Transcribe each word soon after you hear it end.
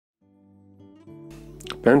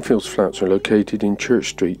Banfield's flats are located in Church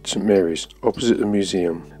Street, St Mary's, opposite the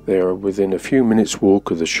museum. They are within a few minutes'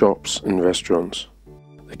 walk of the shops and restaurants.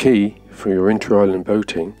 The quay, for your inter-island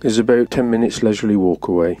boating, is about 10 minutes leisurely walk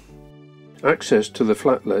away. Access to the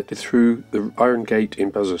Flatlet is through the Iron Gate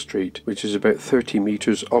in Buzzer Street, which is about 30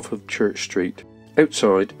 metres off of Church Street.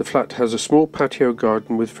 Outside, the flat has a small patio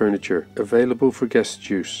garden with furniture, available for guests'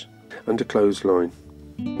 use, and a clothesline.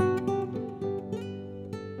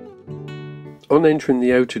 On entering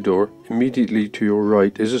the outer door, immediately to your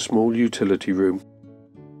right is a small utility room.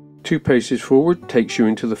 2 paces forward takes you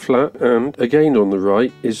into the flat, and again on the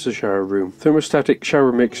right is the shower room. Thermostatic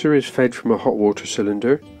shower mixer is fed from a hot water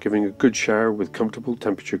cylinder, giving a good shower with comfortable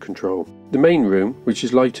temperature control. The main room, which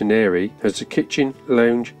is light and airy, has the kitchen,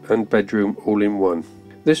 lounge and bedroom all in one.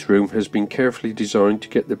 This room has been carefully designed to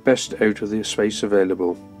get the best out of the space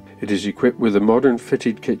available. It is equipped with a modern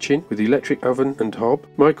fitted kitchen with electric oven and hob,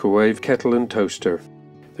 microwave, kettle and toaster.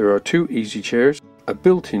 There are 2 easy chairs, a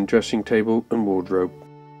built-in dressing table and wardrobe.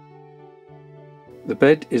 The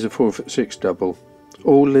bed is a 4'6" double.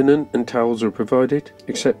 All linen and towels are provided,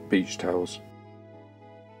 except beach towels.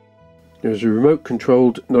 There is a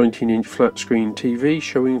remote-controlled 19-inch flat-screen TV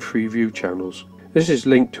showing Freeview channels. This is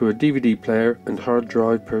linked to a DVD player and hard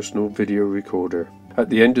drive personal video recorder. At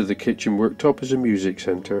the end of the kitchen worktop is a music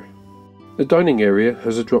centre. The dining area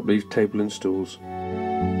has a drop-leaf table and stools.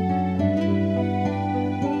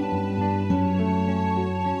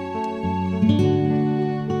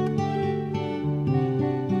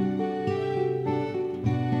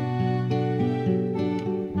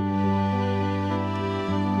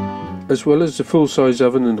 As well as the full-size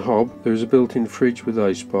oven and hob, there is a built-in fridge with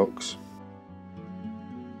icebox.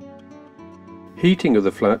 Heating of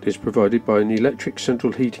the flat is provided by an electric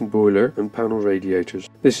central heating boiler and panel radiators.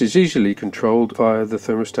 This is easily controlled via the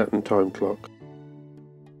thermostat and time clock.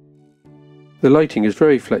 The lighting is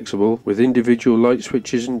very flexible with individual light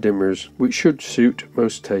switches and dimmers, which should suit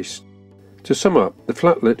most tastes. To sum up, the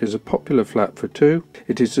Flatlet is a popular flat for 2.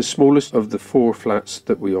 It is the smallest of the 4 flats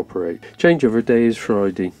that we operate. Changeover day is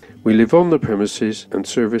Friday. We live on the premises and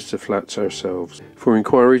service the flats ourselves. For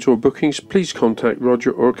inquiries or bookings, please contact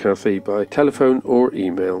Roger or Kathy by telephone or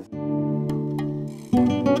email.